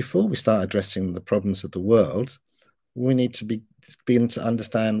 before we start addressing the problems of the world, we need to begin to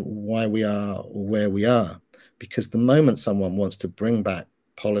understand why we are where we are. Because the moment someone wants to bring back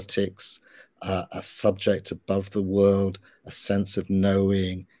politics, a subject above the world, a sense of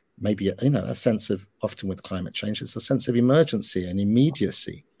knowing, maybe a sense of, often with climate change, it's a sense of emergency and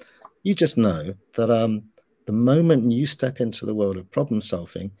immediacy. You just know that the moment you step into the world of problem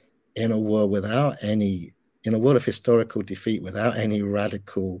solving in a world of historical defeat, without any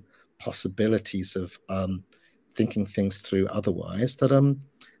radical possibilities of thinking things through otherwise,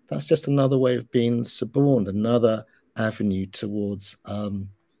 that's just another way of being suborned, another avenue towards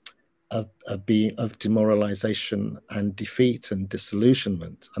of demoralization and defeat and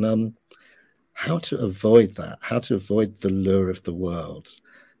disillusionment. And how to avoid that, how to avoid the lure of the world,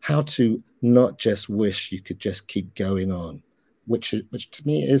 how to not just wish you could just keep going on, which to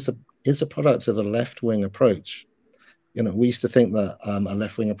me is a product of a left-wing approach. We used to think that a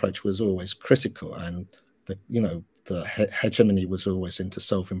left-wing approach was always critical, and the hegemony was always into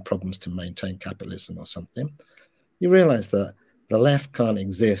solving problems to maintain capitalism or something. You realize that the left can't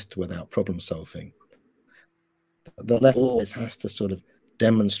exist without problem solving. The left always has to sort of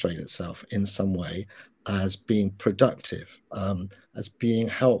demonstrate itself in some way as being productive, as being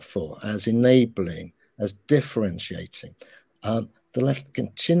helpful, as enabling, as differentiating. The left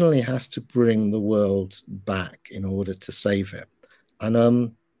continually has to bring the world back in order to save it.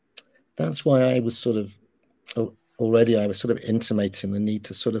 And that's why I was sort of intimating the need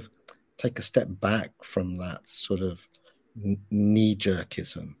to sort of take a step back from that sort of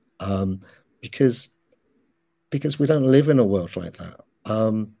knee-jerkism, because we don't live in a world like that.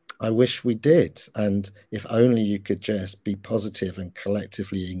 I wish we did. And if only you could just be positive and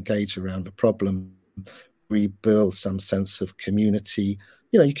collectively engage around a problem, rebuild some sense of community.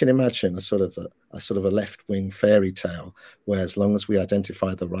 You can imagine a sort of a left-wing fairy tale where, as long as we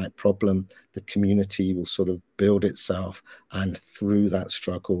identify the right problem, the community will sort of build itself, and through that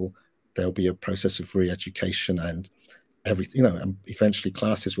struggle there'll be a process of re-education, and everything, and eventually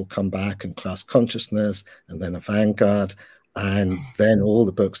classes will come back, and class consciousness, and then a vanguard, and then all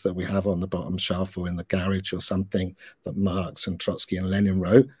the books that we have on the bottom shelf or in the garage or something that Marx and Trotsky and Lenin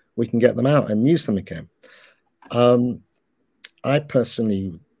wrote, we can get them out and use them again. I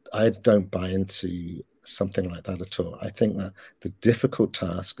personally, I don't buy into something like that at all. I think that the difficult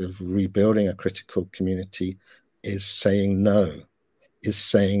task of rebuilding a critical community is saying no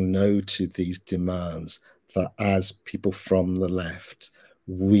to these demands that, as people from the left,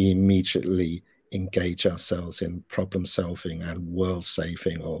 we immediately engage ourselves in problem solving and world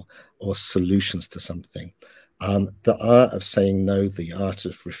saving or solutions to something. The art of saying no, the art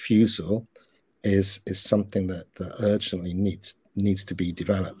of refusal, is something that urgently needs to be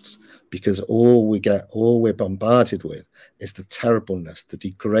developed, because all we're bombarded with is the terribleness, the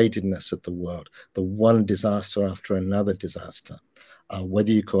degradedness of the world, the one disaster after another disaster,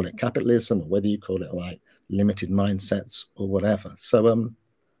 whether you call it capitalism or whether you call it like limited mindsets or whatever. So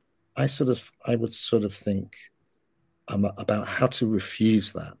I would sort of think about how to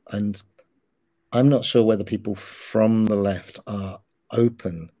refuse that. And I'm not sure whether people from the left are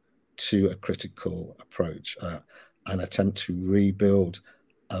open to a critical approach, an attempt to rebuild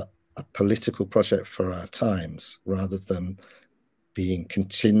a political project for our times, rather than being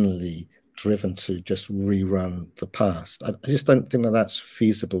continually driven to just rerun the past. I just don't think that that's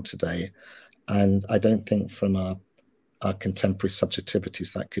feasible today. And I don't think from our contemporary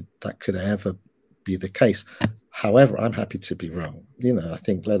subjectivities that could ever be the case. However, I'm happy to be wrong. I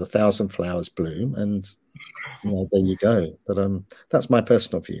think let 1,000 flowers bloom, and there you go. But that's my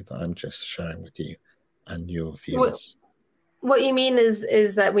personal view that I'm just sharing with you, and your viewers. What you mean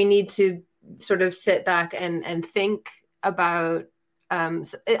is that we need to sort of sit back and think about. I'm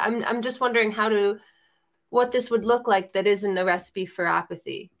just wondering what this would look like that isn't a recipe for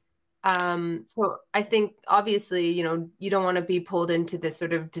apathy. So I think obviously, you don't want to be pulled into this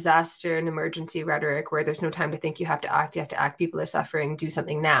sort of disaster and emergency rhetoric where there's no time to think. You have to act, people are suffering, do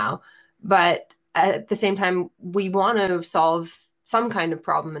something now. But at the same time, we want to solve some kind of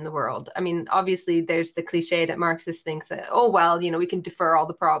problem in the world. I mean, obviously there's the cliche that Marxists think that, oh, well, we can defer all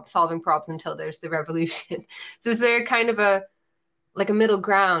the solving problems until there's the revolution. So is there kind of a middle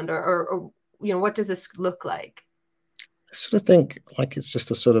ground, or what does this look like? I sort of think like it's just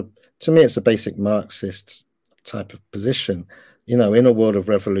to me, it's a basic Marxist type of position. In a world of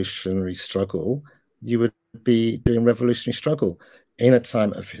revolutionary struggle, you would be doing revolutionary struggle. In a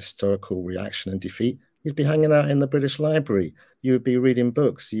time of historical reaction and defeat, you'd be hanging out in the British Library. You would be reading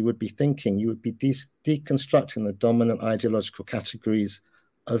books. You would be thinking. You would be deconstructing the dominant ideological categories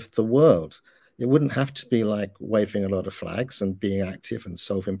of the world. It wouldn't have to be like waving a lot of flags and being active and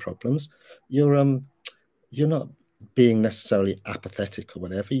solving problems. You're not being necessarily apathetic or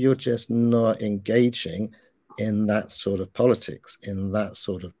whatever. You're just not engaging in that sort of politics, in that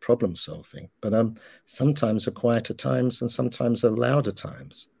sort of problem solving. But sometimes are quieter times and sometimes are louder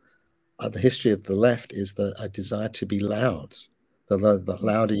times. The history of the left is a desire to be loud. The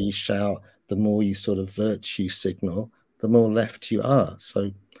louder you shout, the more you sort of virtue signal, the more left you are.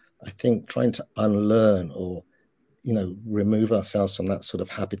 So I think trying to unlearn or remove ourselves from that sort of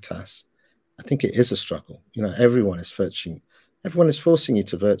habitus, I think it is a struggle. Everyone is forcing you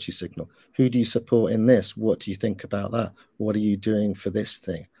to virtue signal. Who do you support in this? What do you think about that? What are you doing for this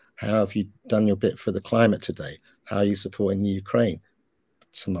thing? How have you done your bit for the climate today? How are you supporting the Ukraine?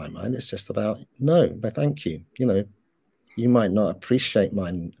 To my mind, it's just about no, thank you. You might not appreciate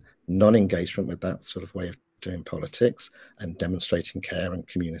my non-engagement with that sort of way of doing politics and demonstrating care and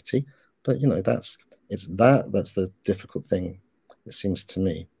community, but It's that's the difficult thing, it seems to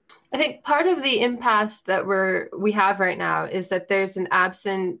me. I think part of the impasse that we have right now is that there's an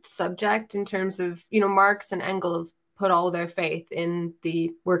absent subject in terms of, Marx and Engels put all their faith in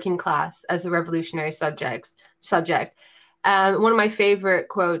the working class as the revolutionary subject. One of my favorite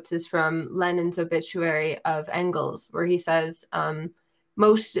quotes is from Lenin's obituary of Engels, where he says,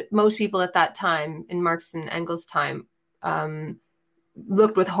 most people at that time, in Marx and Engels' time,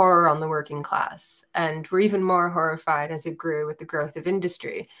 looked with horror on the working class and were even more horrified as it grew with the growth of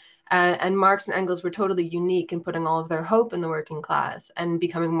industry. And Marx and Engels were totally unique in putting all of their hope in the working class and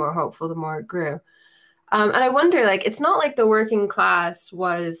becoming more hopeful the more it grew. And I wonder, it's not like the working class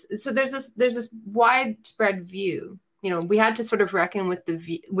was, so there's this widespread view, we had to sort of reckon with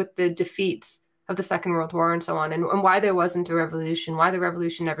the defeats of the Second World War and so on, and why there wasn't a revolution, why the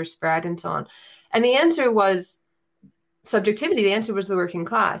revolution never spread and so on. And the answer was subjectivity. The answer was the working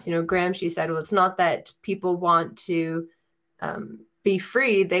class. Gramsci said, well, it's not that people want to be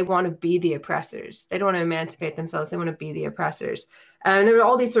free, they want to be the oppressors. They don't want to emancipate themselves, they want to be the oppressors. And there were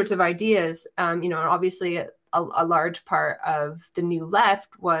all these sorts of ideas. Obviously a large part of the New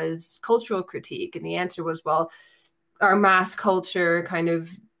Left was cultural critique. And the answer was, well, our mass culture kind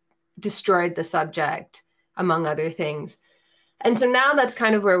of destroyed the subject, among other things. And so now that's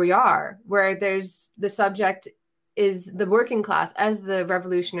kind of where we are, where there's the subject is the working class as the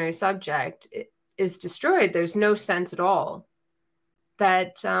revolutionary subject is destroyed. There's no sense at all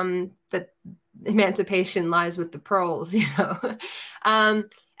that that emancipation lies with the proles, and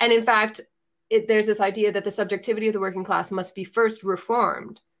in fact, there's this idea that the subjectivity of the working class must be first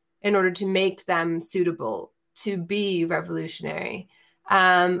reformed in order to make them suitable to be revolutionary.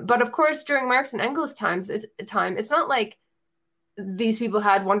 But of course, during Marx and Engels' it's not like these people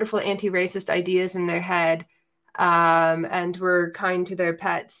had wonderful anti-racist ideas in their head and were kind to their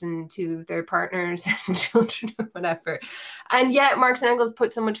pets and to their partners and children or whatever. And yet Marx and Engels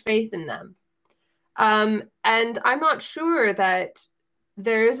put so much faith in them. And I'm not sure that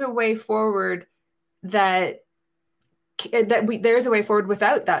there is a way forward there's a way forward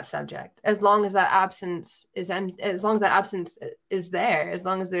without that subject, as long as that absence is there, as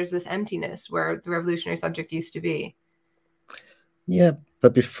long as there's this emptiness where the revolutionary subject used to be. Yeah,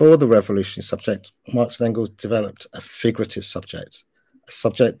 but before the revolutionary subject, Marx and Engels developed a figurative subject, a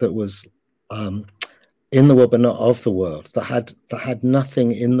subject that was in the world but not of the world, that had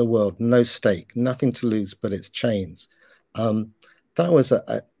nothing in the world, no stake, nothing to lose but its chains. That was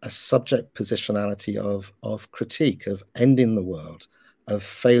a subject positionality of critique, of ending the world, of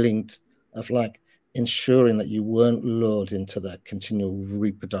failing, of ensuring that you weren't lured into that continual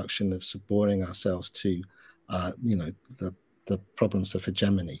reproduction of subordinating ourselves to, the problems of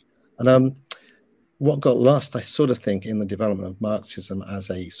hegemony. And what got lost, I sort of think, in the development of Marxism as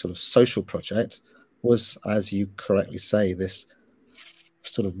a sort of social project was, as you correctly say, this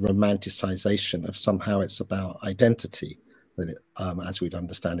sort of romanticization of somehow it's about identity, that it, as we'd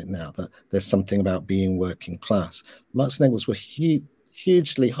understand it now, that there's something about being working class. Marx and Engels were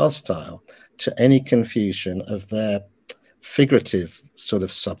hugely hostile to any confusion of their figurative sort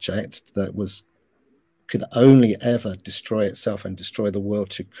of subject that could only ever destroy itself and destroy the world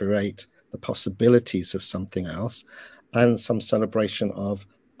to create the possibilities of something else, and some celebration of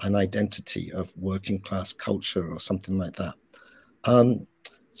an identity of working class culture or something like that.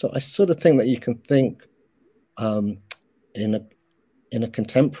 So I sort of think that you can think in a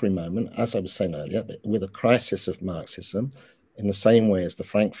contemporary moment, as I was saying earlier, with a crisis of Marxism, in the same way as the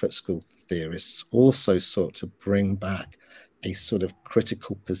Frankfurt School theorists also sought to bring back a sort of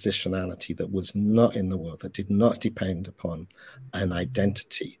critical positionality that was not in the world, that did not depend upon an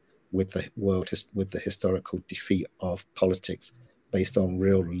identity with the world, with the historical defeat of politics based on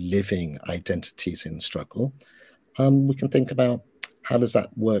real living identities in struggle. We can think about how does that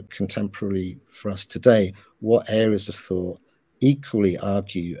work contemporarily for us today? What areas of thought equally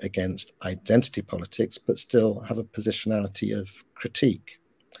argue against identity politics, but still have a positionality of critique?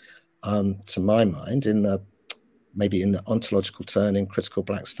 To my mind, maybe in the ontological turn in critical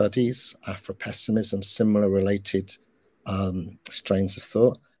Black studies, Afro-pessimism, similar related strains of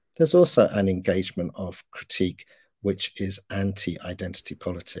thought, there's also an engagement of critique which is anti-identity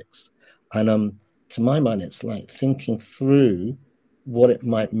politics. And to my mind, it's like thinking through what it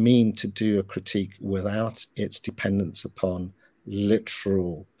might mean to do a critique without its dependence upon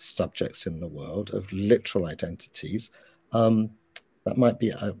literal subjects in the world, of literal identities. That might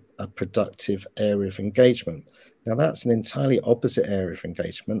be a productive area of engagement. Now, that's an entirely opposite area of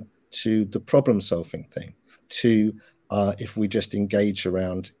engagement to the problem-solving thing, to if we just engage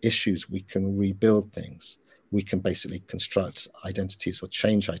around issues, we can rebuild things. we can basically construct identities or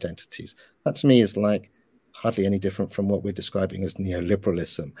change identities. That to me is like hardly any different from what we're describing as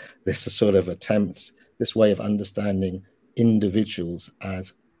neoliberalism. This is sort of attempts, this way of understanding individuals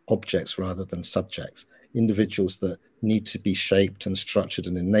as objects rather than subjects, individuals that need to be shaped and structured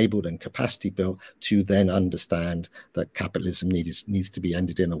and enabled and capacity built to then understand that capitalism needs to be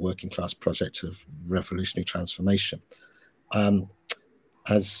ended in a working class project of revolutionary transformation.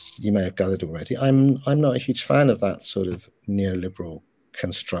 As you may have gathered already, I'm not a huge fan of that sort of neoliberal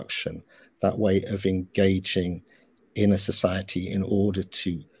construction, that way of engaging in a society in order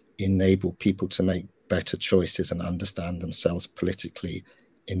to enable people to make better choices and understand themselves politically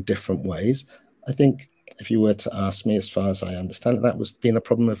in different ways. I think if you were to ask me, as far as I understand it, that was been a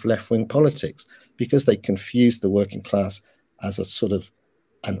problem of left-wing politics, because they confused the working class as a sort of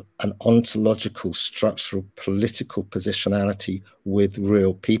an ontological, structural, political positionality with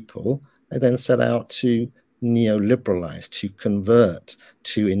real people. They then set out to neoliberalize, to convert,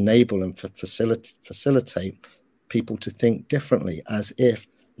 to enable and facilitate people to think differently, as if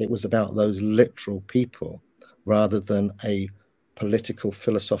it was about those literal people rather than a political,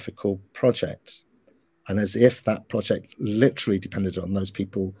 philosophical project. And as if that project literally depended on those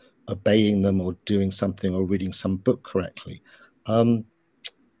people obeying them or doing something or reading some book correctly.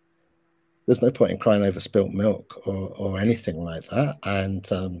 There's no point in crying over spilt milk or anything like that. And,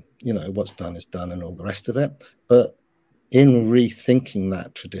 you know, what's done is done and all the rest of it. But in rethinking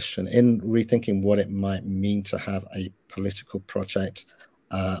that tradition, in rethinking what it might mean to have a political project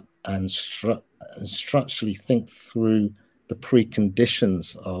and structurally think through the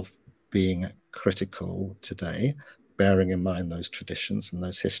preconditions of being critical today, bearing in mind those traditions and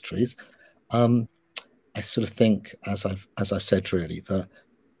those histories, I sort of think, as I've said, really, that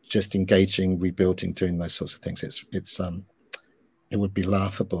just engaging, rebuilding, doing those sorts of things, it would be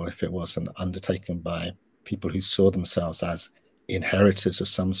laughable if it wasn't undertaken by people who saw themselves as inheritors of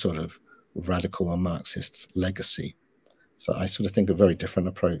some sort of radical or Marxist legacy. So I sort of think a very different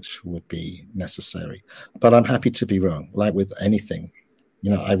approach would be necessary. But I'm happy to be wrong. Like with anything,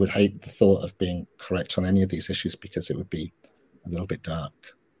 you know, I would hate the thought of being correct on any of these issues because it would be a little bit dark.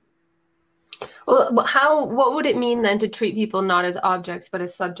 Well, what would it mean then to treat people not as objects, but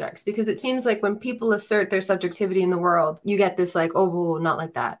as subjects? Because it seems like when people assert their subjectivity in the world, you get this like, oh, well, not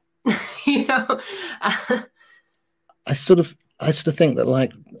like that. You know? I sort of think that,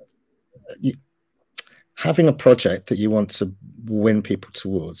 like, having a project that you want to win people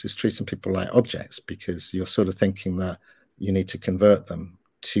towards is treating people like objects, because you're sort of thinking that you need to convert them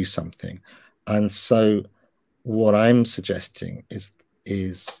to something. And so what I'm suggesting is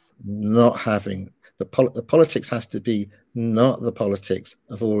not having the politics has to be not the politics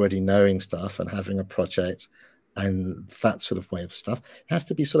of already knowing stuff and having a project and that sort of way of stuff. It has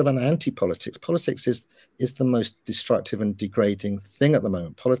to be sort of an anti-politics. Politics is the most destructive and degrading thing at the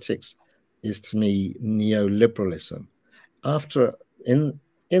moment. Politics is, to me, neoliberalism. In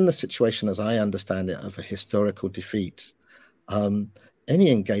the situation, as I understand it, of a historical defeat, any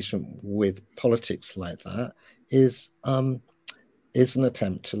engagement with politics like that is an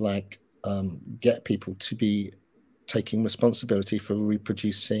attempt to get people to be taking responsibility for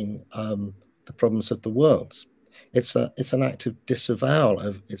reproducing the problems of the world. It's an act of disavowal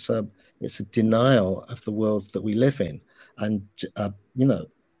of it's a denial of the world that we live in, and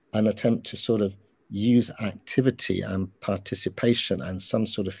an attempt to sort of use activity and participation and some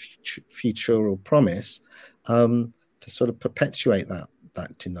sort of futural promise to sort of perpetuate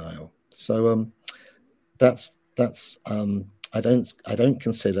that denial. So that's I don't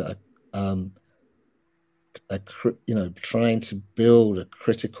consider trying to build a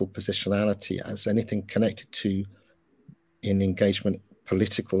critical positionality as anything connected to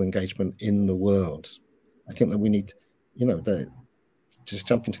political engagement in the world. I think that we need, just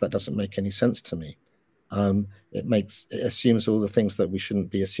jumping to that doesn't make any sense to me. It assumes all the things that we shouldn't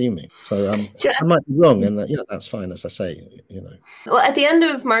be assuming. So sure. I might be wrong, and that's fine, as I say. Well, at the end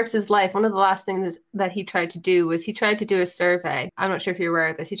of Marx's life, one of the last things that he tried to do was he tried to do a survey. I'm not sure if you're aware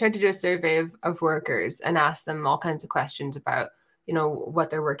of this. He tried to do a survey of workers and ask them all kinds of questions about, what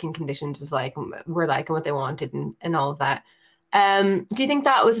their working conditions were like and what they wanted and all of that. Do you think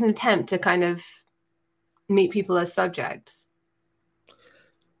that was an attempt to kind of meet people as subjects?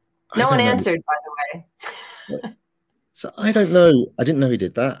 No one answered, by the way. So I don't know. I didn't know he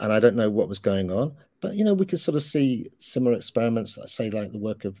did that, and I don't know what was going on. But we could sort of see similar experiments, say like the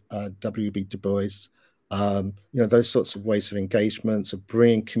work of W.B. Du Bois. Those sorts of ways of engagements, of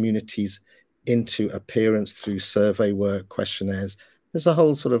bringing communities into appearance through survey work, questionnaires. There's a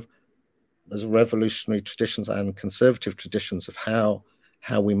whole sort of revolutionary traditions and conservative traditions of how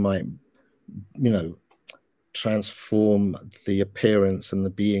we might, transform the appearance and the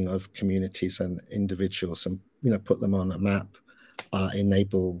being of communities and individuals, and put them on a map,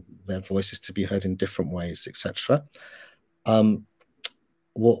 enable their voices to be heard in different ways, etc.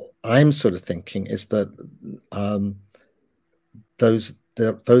 What I'm sort of thinking is that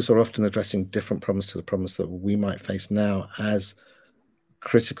those are often addressing different problems to the problems that we might face now as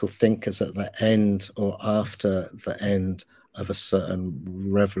critical thinkers at the end or after the end of a certain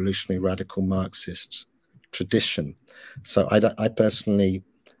revolutionary radical Marxist tradition. So I personally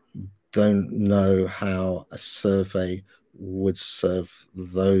don't know how a survey would serve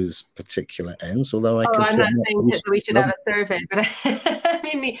those particular ends, although I'm not saying that we should have a survey, but I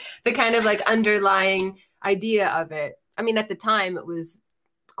mean the kind of like underlying idea of it. I mean, at the time it was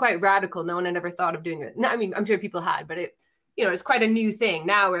quite radical. No one had ever thought of doing it. I mean, I'm sure people had, but it's quite a new thing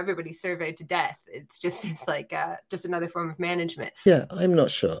now where everybody's surveyed to death. It's like just another form of management. Yeah, I'm not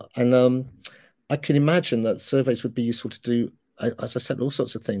sure. And I can imagine that surveys would be useful to do, as I said, all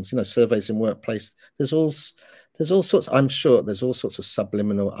sorts of things, surveys in workplace. There's all sorts, I'm sure there's all sorts of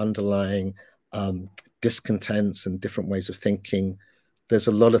subliminal underlying discontents and different ways of thinking. There's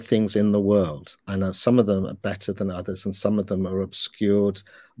a lot of things in the world, and some of them are better than others, and some of them are obscured,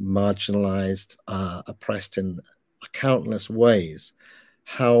 marginalized, oppressed in countless ways.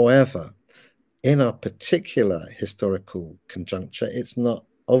 However, in our particular historical conjuncture, it's not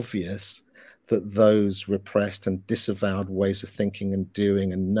obvious that those repressed and disavowed ways of thinking and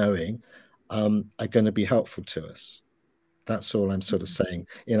doing and knowing are going to be helpful to us. That's all I'm sort of saying.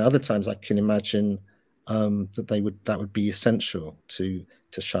 In other times, I can imagine that would be essential to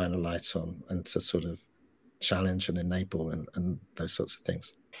shine a light on and to sort of challenge and enable and those sorts of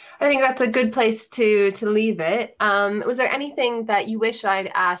things. I think that's a good place to leave it. Was there anything that you wish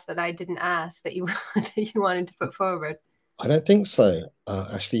I'd asked that I didn't ask that you wanted to put forward? I don't think so.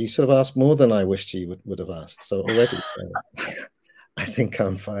 Actually, you sort of asked more than I wished you would have asked. So already, so I think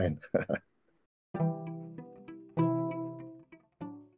I'm fine.